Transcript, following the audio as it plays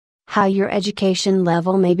How your education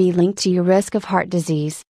level may be linked to your risk of heart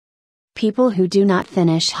disease. People who do not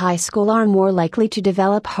finish high school are more likely to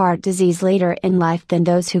develop heart disease later in life than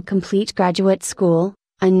those who complete graduate school,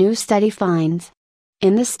 a new study finds.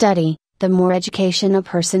 In the study, the more education a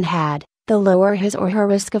person had, the lower his or her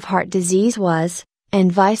risk of heart disease was, and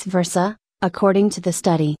vice versa, according to the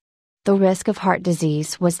study. The risk of heart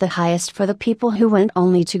disease was the highest for the people who went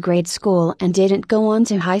only to grade school and didn't go on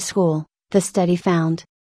to high school, the study found.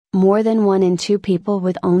 More than 1 in 2 people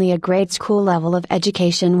with only a grade school level of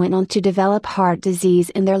education went on to develop heart disease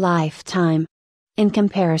in their lifetime. In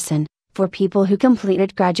comparison, for people who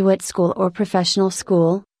completed graduate school or professional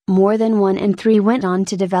school, more than 1 in 3 went on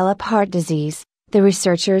to develop heart disease, the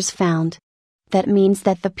researchers found. That means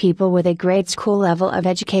that the people with a grade school level of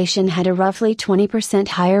education had a roughly 20%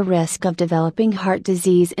 higher risk of developing heart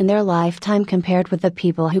disease in their lifetime compared with the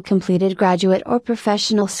people who completed graduate or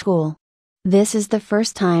professional school. This is the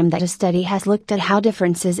first time that a study has looked at how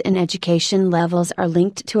differences in education levels are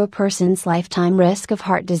linked to a person's lifetime risk of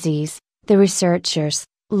heart disease. The researchers,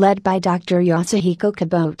 led by Dr. Yasuhiko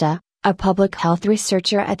Kubota, a public health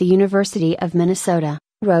researcher at the University of Minnesota,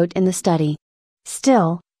 wrote in the study.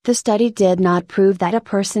 Still, the study did not prove that a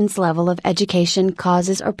person's level of education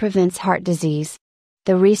causes or prevents heart disease.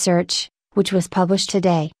 The research, which was published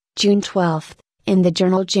today, June 12, in the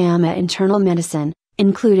journal JAMA Internal Medicine,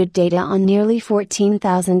 included data on nearly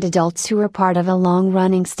 14,000 adults who were part of a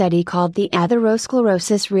long-running study called the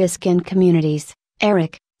Atherosclerosis Risk in Communities,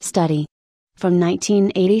 ARIC, study. From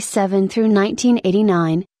 1987 through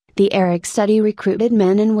 1989, the ARIC study recruited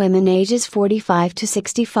men and women ages 45 to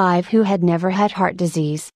 65 who had never had heart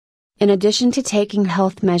disease. In addition to taking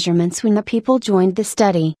health measurements when the people joined the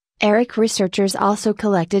study, ARIC researchers also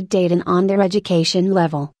collected data on their education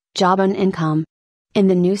level, job and income. In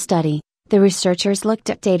the new study, the researchers looked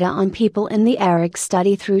at data on people in the ARIC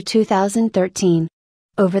study through 2013.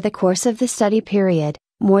 Over the course of the study period,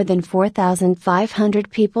 more than 4,500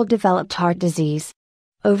 people developed heart disease.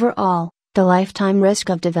 Overall, the lifetime risk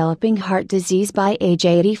of developing heart disease by age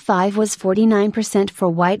 85 was 49% for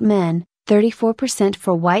white men, 34%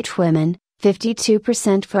 for white women,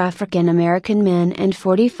 52% for African American men and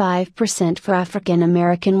 45% for African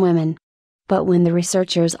American women. But when the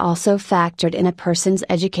researchers also factored in a person's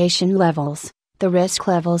education levels, the risk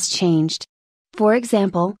levels changed. For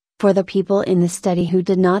example, for the people in the study who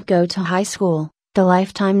did not go to high school, the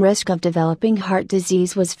lifetime risk of developing heart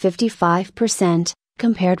disease was 55%,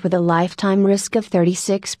 compared with a lifetime risk of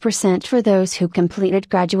 36% for those who completed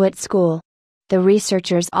graduate school. The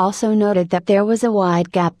researchers also noted that there was a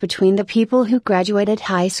wide gap between the people who graduated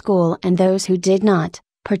high school and those who did not,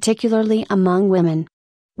 particularly among women.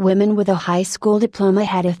 Women with a high school diploma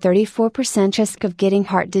had a 34% risk of getting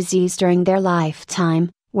heart disease during their lifetime,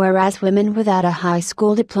 whereas women without a high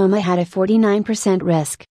school diploma had a 49%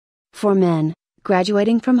 risk. For men,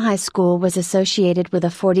 graduating from high school was associated with a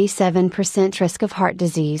 47% risk of heart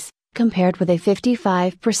disease, compared with a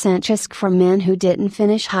 55% risk for men who didn't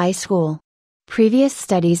finish high school. Previous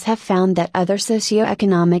studies have found that other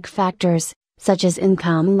socioeconomic factors, such as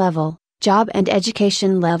income level, job and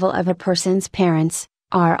education level of a person's parents,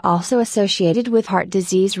 are also associated with heart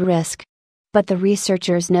disease risk. But the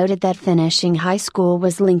researchers noted that finishing high school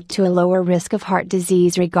was linked to a lower risk of heart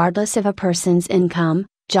disease regardless of a person's income,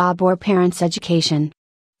 job or parents' education.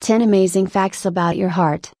 10 amazing facts about your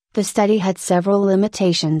heart. The study had several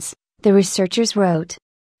limitations, the researchers wrote.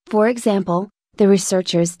 For example, the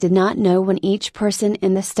researchers did not know when each person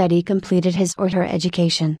in the study completed his or her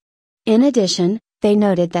education. In addition, they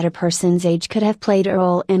noted that a person's age could have played a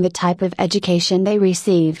role in the type of education they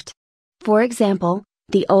received. For example,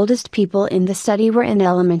 the oldest people in the study were in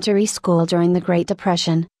elementary school during the Great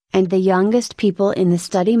Depression, and the youngest people in the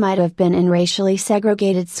study might have been in racially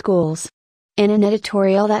segregated schools. In an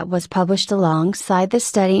editorial that was published alongside the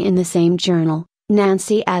study in the same journal,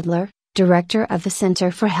 Nancy Adler, director of the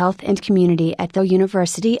Center for Health and Community at the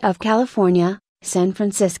University of California, San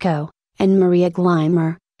Francisco, and Maria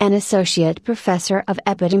Gleimer, an associate professor of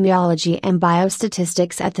epidemiology and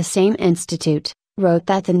biostatistics at the same institute, wrote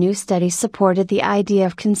that the new study supported the idea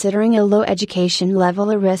of considering a low education level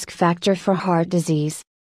a risk factor for heart disease.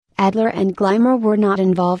 Adler and Gleimer were not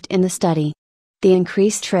involved in the study. The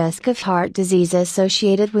increased risk of heart disease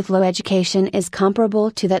associated with low education is comparable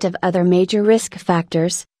to that of other major risk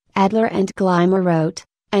factors, Adler and Gleimer wrote,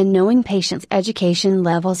 and knowing patients' education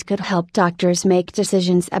levels could help doctors make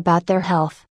decisions about their health.